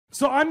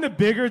So I'm the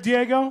bigger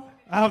Diego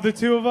out of the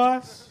two of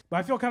us. But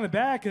I feel kind of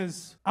bad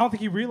because I don't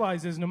think he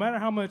realizes no matter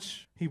how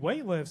much he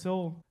weight lifts,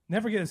 he'll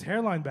never get his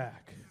hairline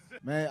back.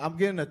 Man, I'm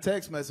getting a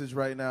text message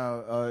right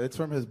now. It's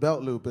from his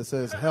belt loop. It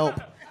says, help.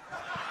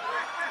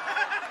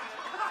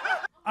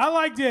 I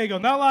like Diego.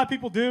 Not a lot of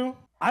people do.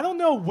 I don't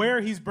know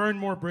where he's burned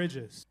more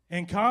bridges.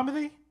 In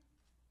comedy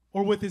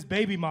or with his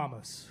baby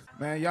mamas.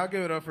 Man, y'all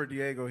give it up for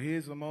Diego. He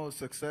is the most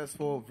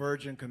successful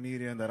virgin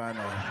comedian that I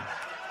know.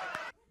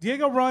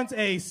 Diego runs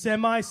a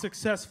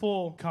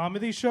semi-successful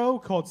comedy show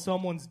called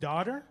Someone's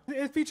Daughter.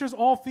 It features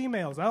all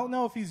females. I don't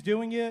know if he's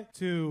doing it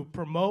to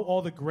promote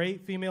all the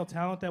great female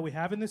talent that we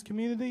have in this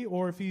community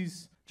or if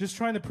he's just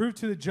trying to prove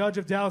to the judge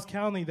of Dallas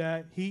County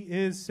that he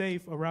is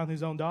safe around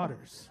his own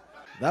daughters.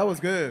 That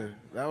was good.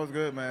 That was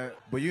good, man.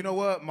 But you know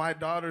what? My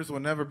daughters will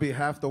never be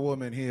half the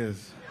woman he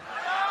is.